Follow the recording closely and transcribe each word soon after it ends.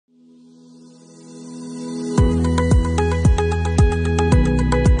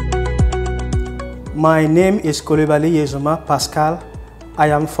My name is Coulibaly Yezouma Pascal.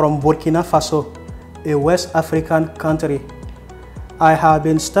 I am from Burkina Faso, a West African country. I have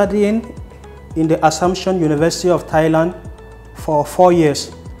been studying in the Abshan University of Thailand for 4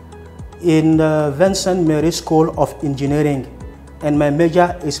 years in the Vincent School of Engineering, and my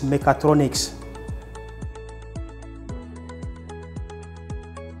major is mechatronics.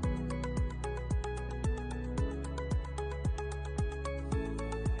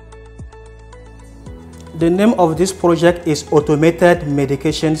 The name of this project is Automated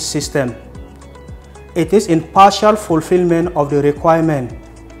Medication System. It is in partial fulfillment of the requirement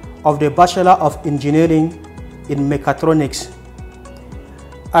of the Bachelor of Engineering in Mechatronics.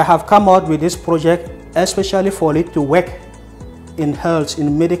 I have come out with this project especially for it to work in health,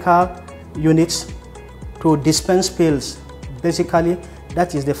 in medical units, to dispense pills. Basically,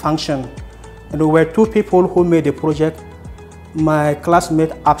 that is the function. And there were 2 people who made the project, my classmate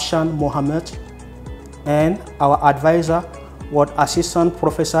Abshan Mohamed, and our advisor was Assistant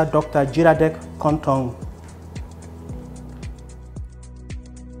Professor Dr. Jiradek Kontong.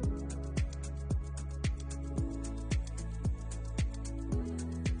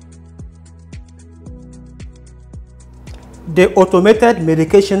 The automated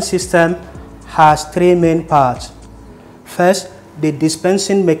medication system has 3 main parts. First, the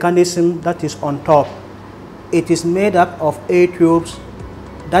dispensing mechanism that is on top. It is made up of 8 tubes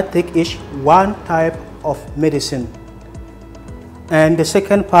that take each one type of medicine. And the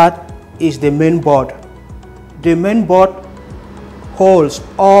second part is the main board. The main board holds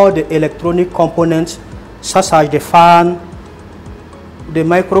all the electronic components such as the fan, the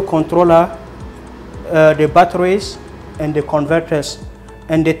microcontroller, the batteries, and the converters.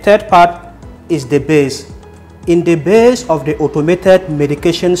 And the third part is the base. In the base of the automated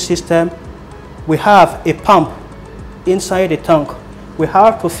medication system, we have a pump inside the tank. We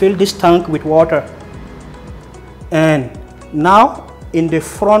have to fill this tank with water. And now in the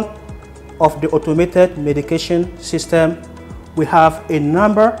front of the automated medication system, we have a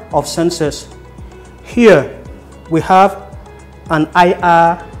number of sensors. Here we have an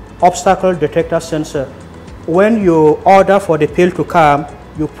IR obstacle detector sensor. When you order for the pill to come,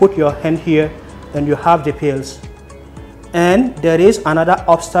 you put your hand here and you have the pills. And there is another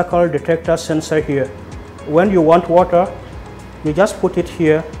obstacle detector sensor here. When you want water, you just put it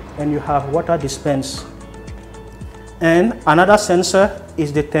here and you have water dispensed. And another sensor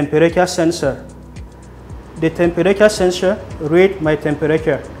is the temperature sensor. The temperature sensor reads my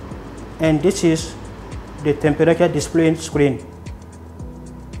temperature, and this is the temperature display screen.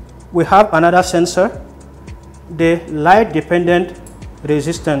 We have another sensor, the light dependent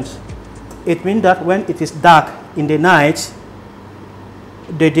resistance. It means that when it is dark in the night,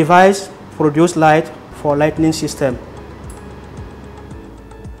 the device produces light for lighting system.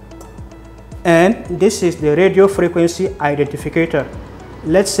 And this is the radio frequency identificator.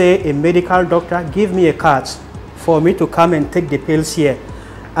 Let's say a medical doctor give me a card for me to come and take the pills here.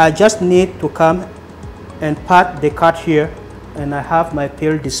 I just need to come and pat the card here and I have my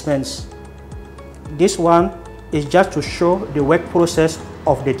pill dispensed. This one is just to show the work process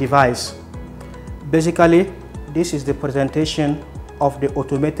of the device. Basically, this is the presentation of the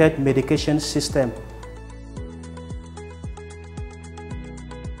automated medication system.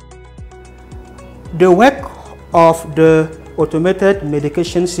 The work of the automated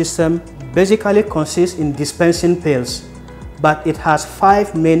medication system basically consists in dispensing pills, but it has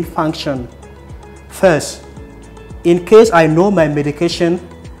 5 main functions. First, in case I know my medication,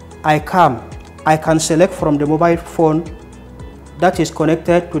 I can select from the mobile phone that is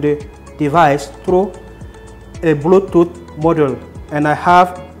connected to the device through a Bluetooth module, and I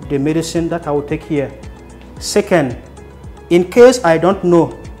have the medicine that I will take here. Second, in case I don't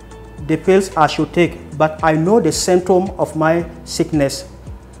know the pills I should take, but I know the symptom of my sickness,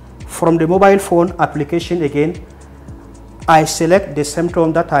 from the mobile phone application again, I select the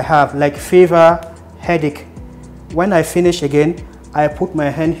symptom that I have, like fever, headache. When I finish again, I put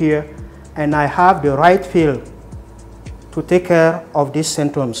my hand here and I have the right pill to take care of these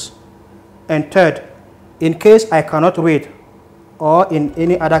symptoms. And third, in case I cannot read, or in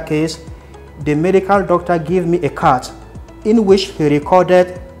any other case, the medical doctor give me a card in which he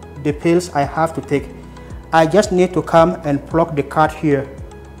recorded the pills I have to take. I just need to come and plug the card here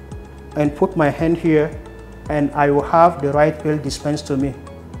and put my hand here and I will have the right pill dispensed to me.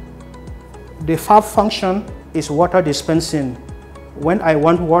 The 4th function is water dispensing. When I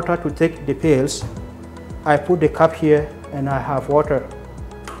want water to take the pills, I put the cup here and I have water.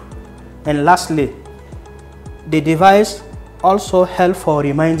 And lastly, the device also helps for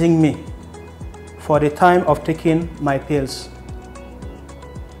reminding me for the time of taking my pills.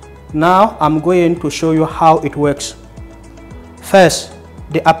 Now I'm going to show you how it works. First,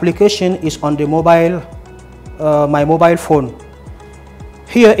 the application is on the mobile, my mobile phone.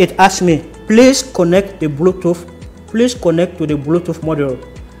 Here it asks me, please connect the Bluetooth. Please connect to the Bluetooth module.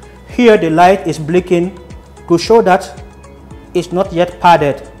 Here the light is blinking to show that it's not yet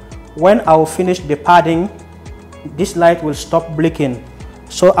padded. When I will finish the padding, this light will stop blinking.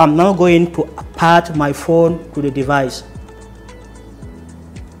 So I'm now going to pad my phone to the device.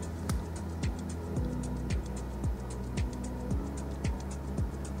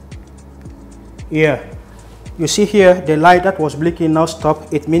 Here, you see here the light that was blinking now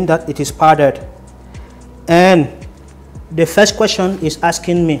stopped. It means that it is padded. And the first question is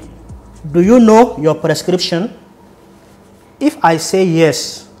asking me, do you know your prescription? If I say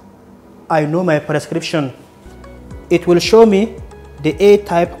yes, I know my prescription. It will show me the A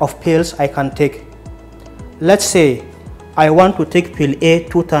type of pills I can take. Let's say I want to take pill A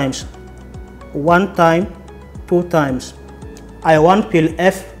 2 times. 1 time, 2 times. I want pill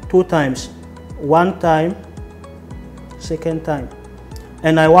F 2 times. 1 time, 2nd time.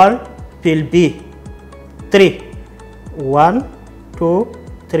 And I want pill B 3. 1, 2,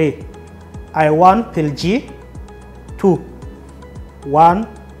 3. I want pill G 2. 1,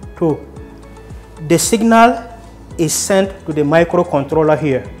 2. The signal is sent to the microcontroller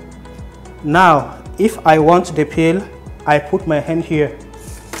here. Now, if I want the pill, I put my hand here.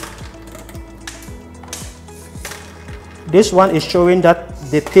 This one is showing that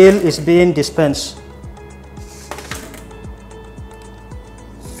the pill is being dispensed.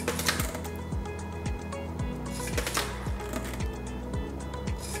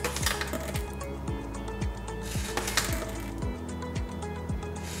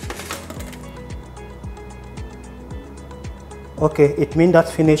 Okay, it means that's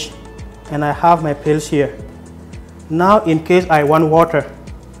finished, and I have my pills here. Now, in case I want water,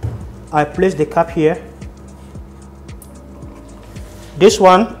 I place the cap here. This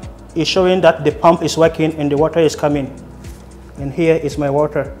one is showing that the pump is working and the water is coming. And here is my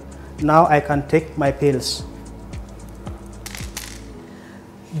water. Now I can take my pills.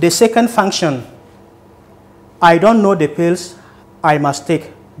 The second function, I don't know the pills I must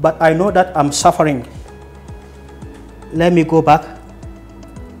take, but I know that I'm suffering. Let me go back.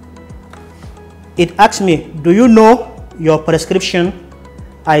 It asks me, do you know your prescription?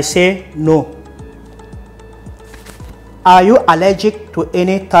 I say no. Are you allergic to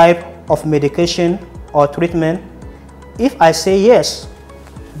any type of medication or treatment? If I say yes,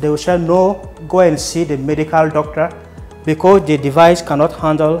 they will say no, go and see the medical doctor because the device cannot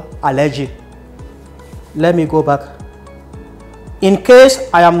handle allergy. Let me go back. In case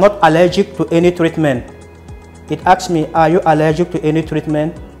I am not allergic to any treatment, it asks me, are you allergic to any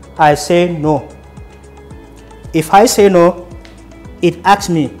treatment? I say no. If I say no, it asks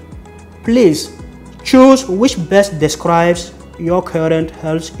me, please choose which best describes your current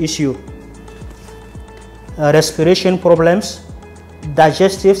health issue. Respiration problems,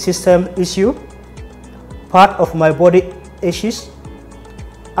 digestive system issue, part of my body issues,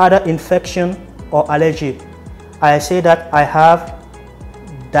 other infection or allergy. I say that I have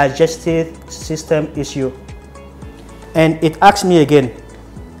digestive system issue. And it asks me again,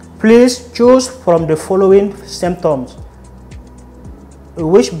 please choose from the following symptoms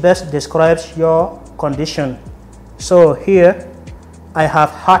which best describes your condition. So here I have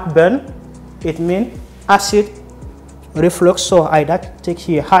heartburn. It means acid reflux. So I take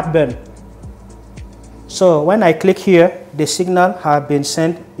here heartburn. So when I click here, the signal has been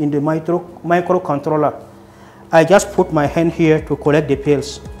sent in the microcontroller. I just put my hand here to collect the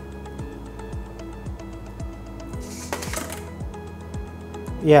pills.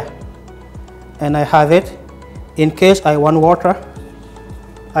 Yeah, and I have it. In case I want water,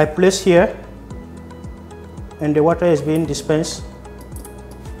 I place here and the water is being dispensed.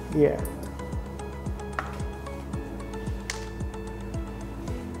 Yeah.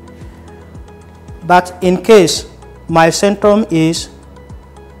 But in case my symptom is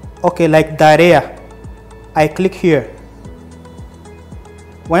okay, like diarrhea, I click here.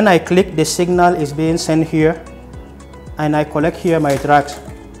 When I click, the signal is being sent here and I collect here my drugs.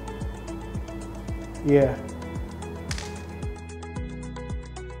 Yeah.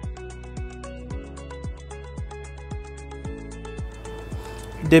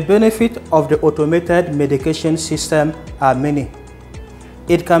 The benefits of the automated medication system are many.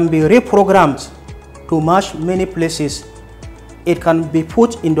 It can be reprogrammed to match many places. It can be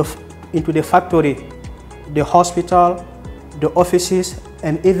put into the factory, the hospital, the offices,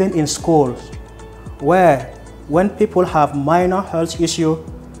 and even in schools, where when people have minor health issues,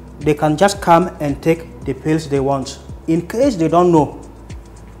 they can just come and take the pills they want. In case they don't know,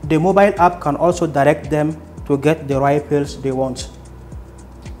 The mobile app can also direct them to get the right pills they want.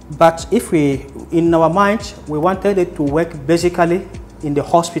 But if in our mind, we wanted it to work basically in the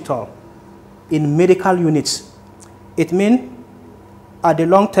hospital, in medical units, it means at the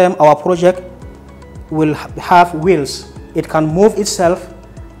long term, our project will have wheels. It can move itself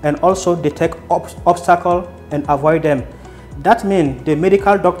and also detect obstacles and avoid them. That means the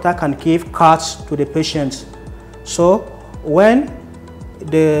medical doctor can give cards to the patients. So when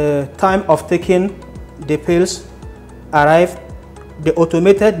the time of taking the pills arrives, the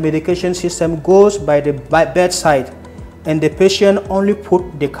automated medication system goes by the bedside, and the patient only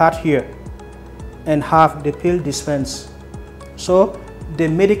put the card here and have the pill dispensed. So the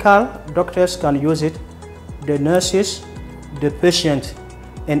medical doctors can use it, the nurses, the patient,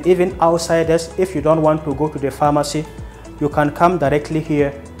 and even outsiders. If you don't want to go to the pharmacy, you can come directly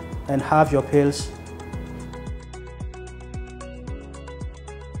here and have your pills.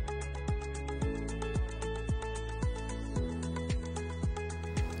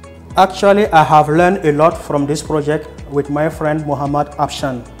 Actually, I have learned a lot from this project with my friend Mohamed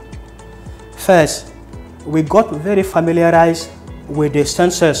Abshan. First, we got very familiarized with the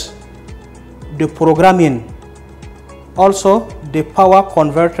sensors, the programming, also the power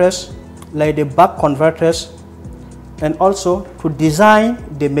converters, like the buck converters, and also to design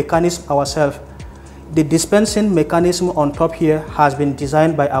the mechanism ourselves. The dispensing mechanism on top here has been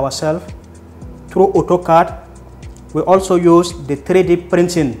designed by ourselves through AutoCAD. We also use the 3D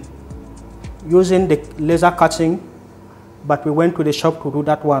printing using the laser cutting, but we went to the shop to do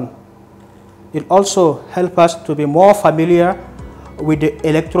that one. It also helped us to be more familiar with the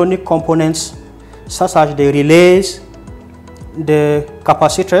electronic components such as the relays, the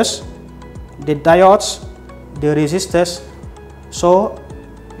capacitors, the diodes, the resistors. So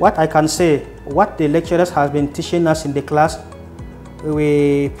what I can say, what the lecturers have been teaching us in the class,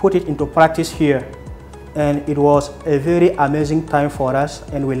 we put it into practice here, and it was a very amazing time for us,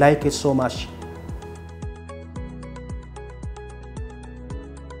 and we like it so much.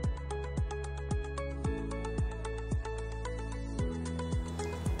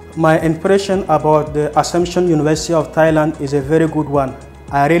 My impression about the Abshan University of Thailand is a very good one.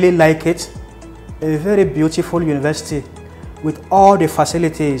 I really like it. A very beautiful university with all the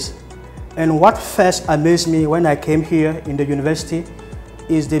facilities. And what first amazed me when I came here in the university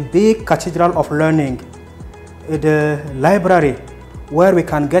is the big cathedral of learning, the library where we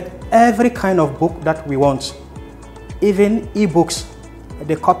can get every kind of book that we want, even e-books,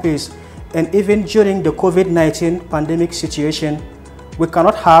 the copies. And even during the COVID-19 pandemic situation, we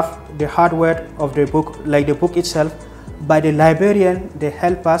cannot have the hardware of the book, like the book itself. By the librarian, they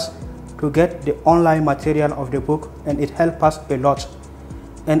help us to get the online material of the book, and it helped us a lot.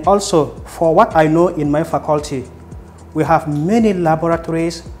 And also, for what I know in my faculty, we have many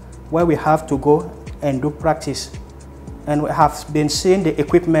laboratories where we have to go and do practice. And we have been seeing the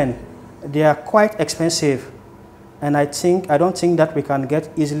equipment. They are quite expensive. And I don't think that we can get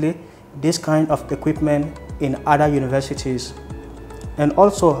easily this kind of equipment in other universities. And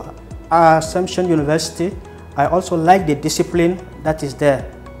also, at Abshan University, I also like the discipline that is there.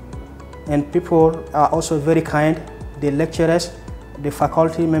 And people are also very kind. The lecturers, the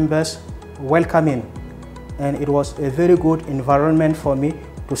faculty members, welcoming. And it was a very good environment for me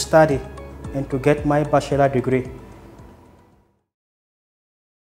to study and to get my bachelor degree.